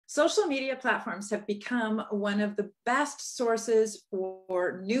Social media platforms have become one of the best sources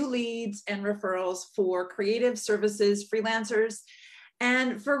for new leads and referrals for creative services, freelancers,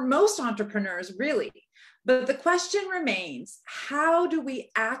 and for most entrepreneurs, really. But the question remains, how do we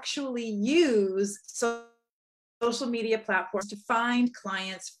actually use social media platforms to find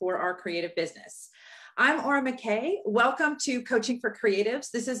clients for our creative business? I'm McKay. Welcome to Coaching for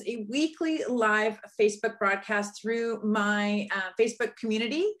Creatives. This is a weekly live Facebook broadcast through my Facebook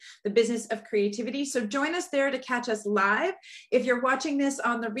community, the Business of Creativity. So join us there to catch us live. If you're watching this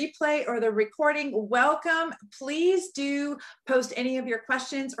on the replay or the recording, welcome. Please do post any of your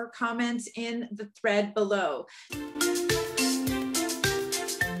questions or comments in the thread below.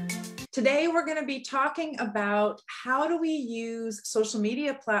 Today, we're going to be talking about how do we use social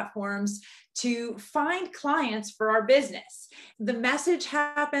media platforms to find clients for our business. The message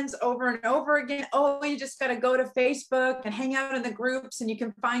happens over and over again. Oh, you just got to go to Facebook and hang out in the groups and you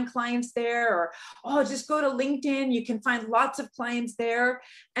can find clients there. Or, oh, just go to LinkedIn. You can find lots of clients there.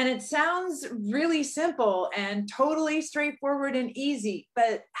 And it sounds really simple and totally straightforward and easy.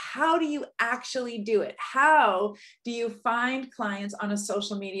 But how do you actually do it? How do you find clients on a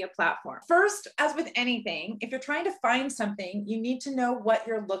social media platform? First, as with anything, if you're trying to find something, you need to know what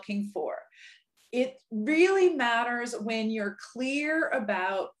you're looking for. It really matters when you're clear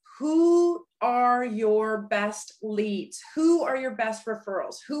about who are your best leads, who are your best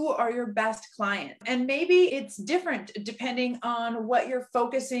referrals, who are your best clients. And maybe it's different depending on what you're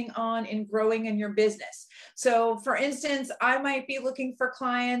focusing on in growing in your business. So for instance, I might be looking for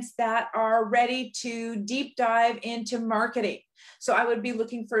clients that are ready to deep dive into marketing. So I would be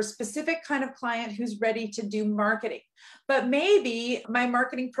looking for a specific kind of client who's ready to do marketing. But maybe my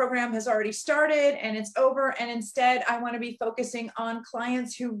marketing program has already started and it's over, and instead I want to be focusing on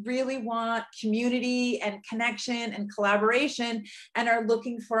clients who really want community and connection and collaboration and are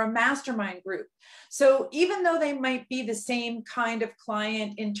looking for a mastermind group. So even though they might be the same kind of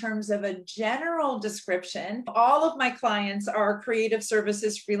client in terms of a general description, all of my clients are creative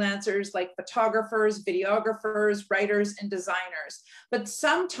services freelancers like photographers, videographers, writers, and designers. But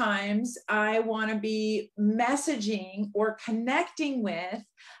sometimes I want to be messaging or connecting with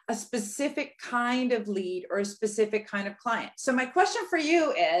a specific kind of lead or a specific kind of client. So my question for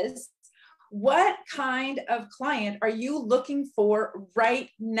you is, what kind of client are you looking for right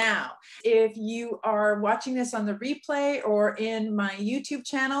now? If you are watching this on the replay or in my YouTube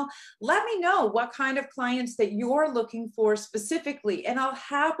channel, let me know what kind of clients that you're looking for specifically, and I'll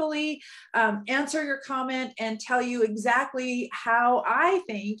happily answer your comment and tell you exactly how I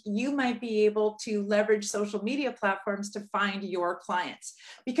think you might be able to leverage social media platforms to find your clients,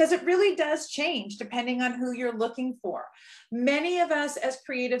 because it really does change depending on who you're looking for. Many of us as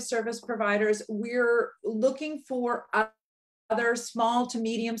creative service providers, we're looking for other small to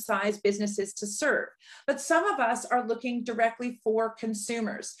medium-sized businesses to serve. But some of us are looking directly for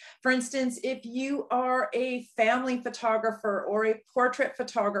consumers. For instance, if you are a family photographer or a portrait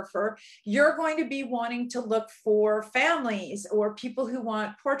photographer, you're going to be wanting to look for families or people who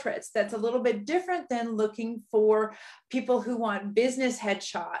want portraits. That's a little bit different than looking for people who want business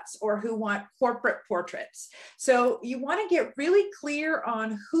headshots or who want corporate portraits. So you want to get really clear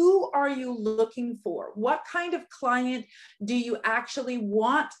on who are you looking for? What kind of client do you actually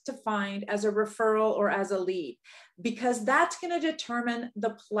want to find as a referral or as a lead? Because that's going to determine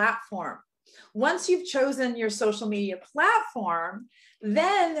the platform. Once you've chosen your social media platform,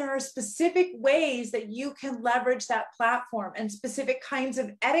 then there are specific ways that you can leverage that platform and specific kinds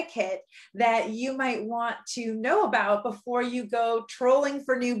of etiquette that you might want to know about before you go trolling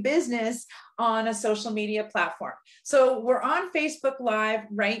for new business on a social media platform. So we're on Facebook Live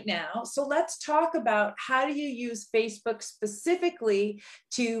right now. So let's talk about how do you use Facebook specifically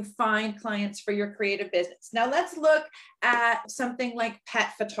to find clients for your creative business. Now let's look at something like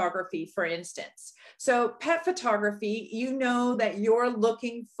pet photography, for instance. So pet photography, you know that you're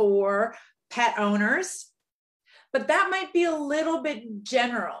looking for pet owners, but that might be a little bit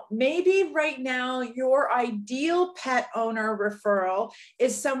general. Maybe right now your ideal pet owner referral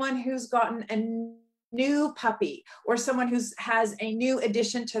is someone who's gotten a new puppy or someone who has a new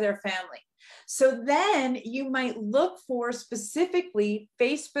addition to their family. So then you might look for specifically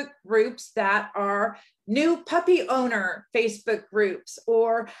Facebook groups that are new puppy owner Facebook groups,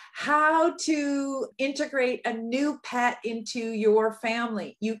 or how to integrate a new pet into your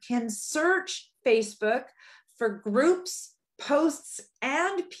family. You can search Facebook for groups, posts,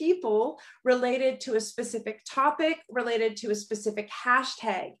 and people related to a specific topic, related to a specific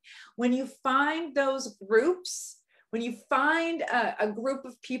hashtag. When you find those groups When you find a group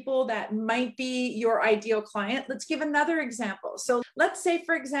of people that might be your ideal client, let's give another example. So let's say,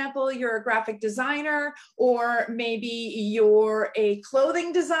 for example, you're a graphic designer, or maybe you're a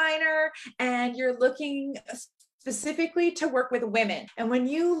clothing designer and you're looking specifically to work with women. And when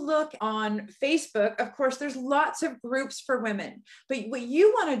you look on Facebook, of course, there's lots of groups for women. But what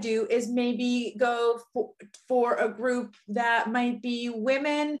you want to do is maybe go for a group that might be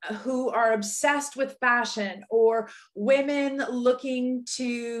women who are obsessed with fashion, or women looking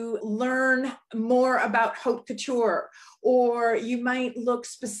to learn more about haute couture. Or you might look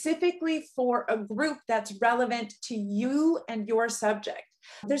specifically for a group that's relevant to you and your subject.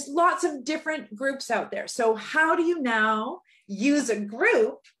 There's lots of different groups out there. So how do you now use a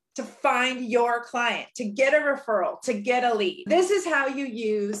group to find your client, to get a referral, to get a lead? This is how you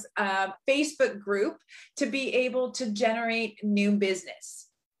use a Facebook group to be able to generate new business.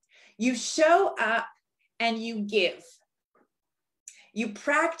 You show up and you give. You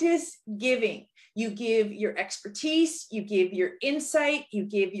practice giving. You give your expertise, you give your insight, you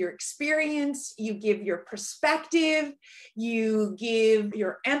give your experience, you give your perspective, you give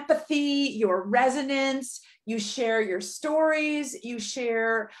your empathy, your resonance, you share your stories, you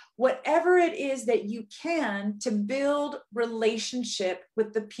share whatever it is that you can to build relationship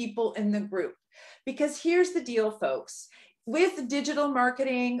with the people in the group. Because here's the deal, folks. With digital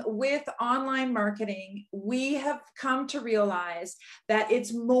marketing, with online marketing, we have come to realize that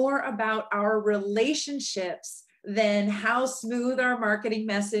it's more about our relationships than how smooth our marketing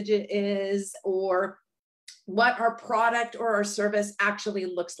message is, or what our product or our service actually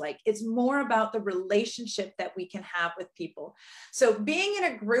looks like. It's more about the relationship that we can have with people. So being in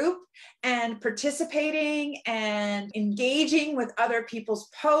a group and participating and engaging with other people's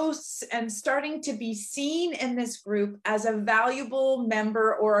posts and starting to be seen in this group as a valuable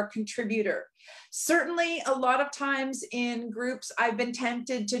member or a contributor. Certainly, a lot of times in groups, I've been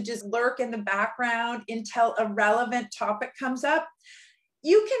tempted to just lurk in the background until a relevant topic comes up.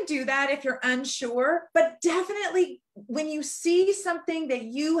 You can do that if you're unsure, but definitely when you see something that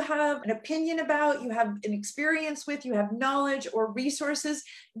you have an opinion about, you have an experience with, you have knowledge or resources,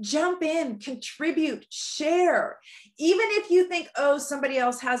 jump in, contribute, share. Even if you think, oh, somebody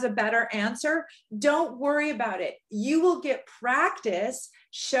else has a better answer, don't worry about it. You will get practice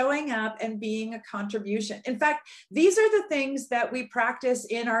showing up and being a contribution. In fact, these are the things that we practice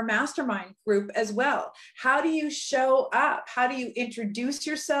in our mastermind group as well. How do you show up? How do you introduce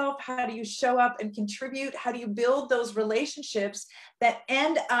yourself? How do you show up and contribute? How do you build those relationships that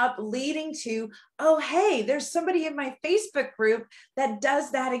end up leading to, oh, hey, there's somebody in my Facebook group that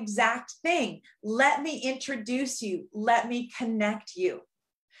does that exact thing. Let me introduce you. Let me connect you.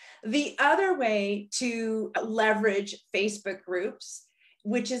 The other way to leverage Facebook groups,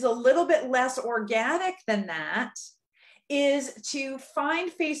 which is a little bit less organic than that, is to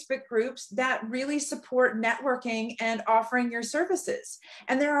find Facebook groups that really support networking and offering your services.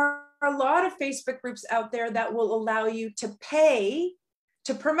 And there are a lot of Facebook groups out there that will allow you to pay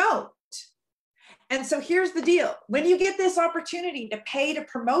to promote. And so here's the deal. When you get this opportunity to pay to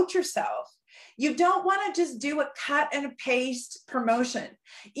promote yourself, you don't want to just do a cut and paste promotion.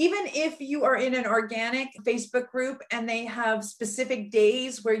 Even if you are in an organic Facebook group and they have specific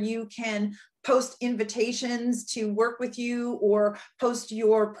days where you can post invitations to work with you or post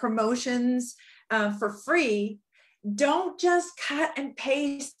your promotions for free, don't just cut and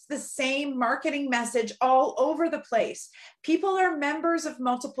paste the same marketing message all over the place. People are members of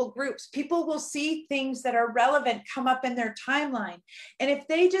multiple groups. People will see things that are relevant come up in their timeline. And if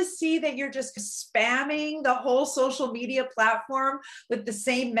they just see that you're just spamming the whole social media platform with the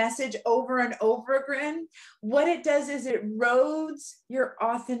same message over and over again, what it does is it erodes your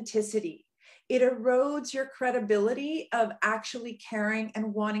authenticity. It erodes your credibility of actually caring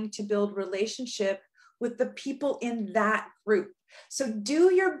and wanting to build relationship with the people in that group. So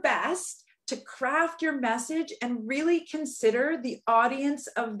do your best to craft your message and really consider the audience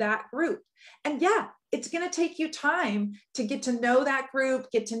of that group. And yeah, it's going to take you time to get to know that group,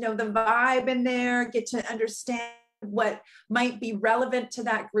 get to know the vibe in there, get to understand what might be relevant to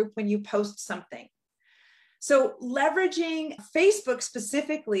that group when you post something. So leveraging Facebook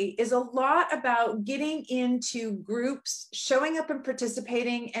specifically is a lot about getting into groups, showing up and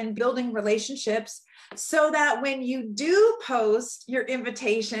participating and building relationships so that when you do post your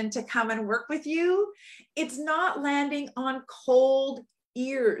invitation to come and work with you, it's not landing on cold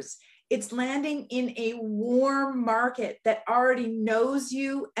ears. It's landing in a warm market that already knows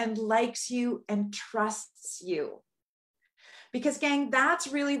you and likes you and trusts you. Because gang, that's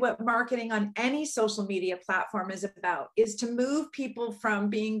really what marketing on any social media platform is about, is to move people from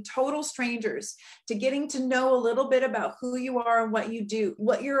being total strangers to getting to know a little bit about who you are and what you do,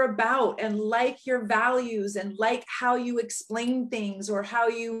 what you're about, and like your values and like how you explain things or how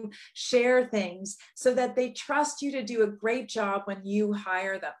you share things, so that they trust you to do a great job when you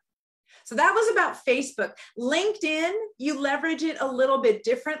hire them. So that was about Facebook. LinkedIn, you leverage it a little bit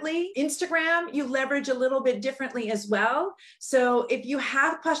differently. Instagram, you leverage a little bit differently as well. So if you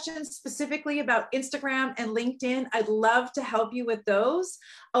have questions specifically about Instagram and LinkedIn, I'd love to help you with those.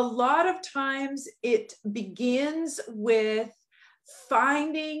 A lot of times it begins with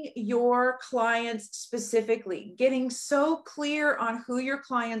finding your clients specifically, getting so clear on who your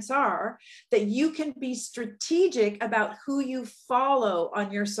clients are that you can be strategic about who you follow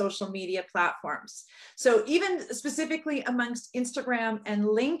on your social media platforms. So even specifically amongst Instagram and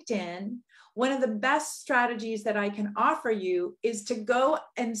LinkedIn, one of the best strategies that I can offer you is to go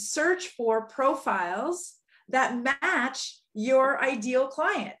and search for profiles that match your ideal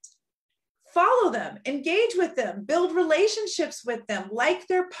client. Follow them, engage with them, build relationships with them, like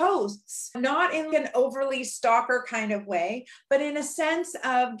their posts, not in an overly stalker kind of way, but in a sense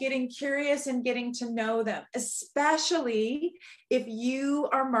of getting curious and getting to know them, especially if you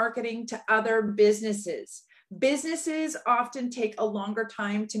are marketing to other businesses. Businesses often take a longer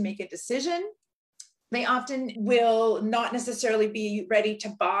time to make a decision. They often will not necessarily be ready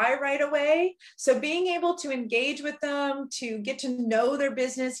to buy right away. So being able to engage with them, to get to know their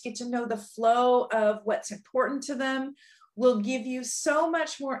business, get to know the flow of what's important to them, will give you so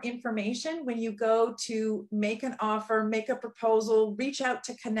much more information when you go to make an offer, make a proposal, reach out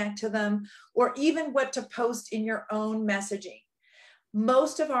to connect to them, or even what to post in your own messaging.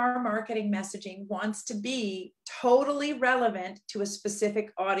 Most of our marketing messaging wants to be totally relevant to a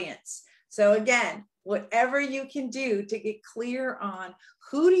specific audience. So again, whatever you can do to get clear on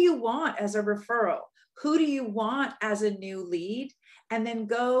who do you want as a referral, who do you want as a new lead, and then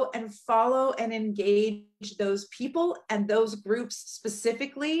go and follow and engage those people and those groups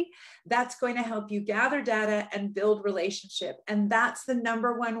specifically. That's going to help you gather data and build relationship. And that's the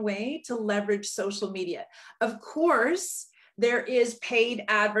number one way to leverage social media. Of course, there is paid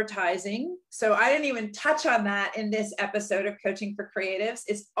advertising. So I didn't even touch on that in this episode of Coaching for Creatives.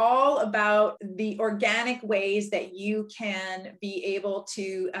 It's all about the organic ways that you can be able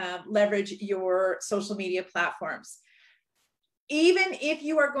to leverage your social media platforms. Even if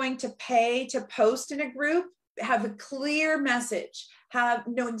you are going to pay to post in a group, have a clear message,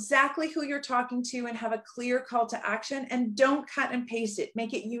 know exactly who you're talking to, and have a clear call to action, and don't cut and paste it.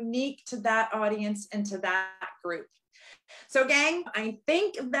 Make it unique to that audience and to that group. So gang, I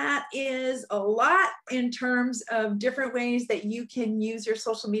think that is a lot in terms of different ways that you can use your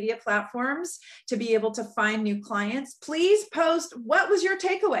social media platforms to be able to find new clients. Please post, what was your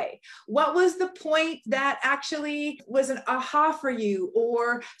takeaway? What was the point that actually was an aha for you,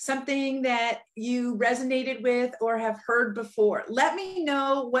 or something that you resonated with or have heard before? Let me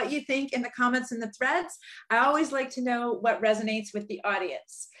know what you think in the comments and the threads. I always like to know what resonates with the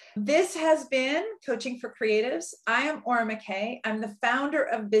audience. This has been Coaching for Creatives. I am McKay. I'm the founder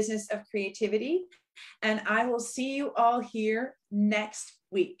of Business of Creativity, and I will see you all here next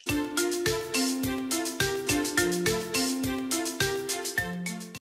week.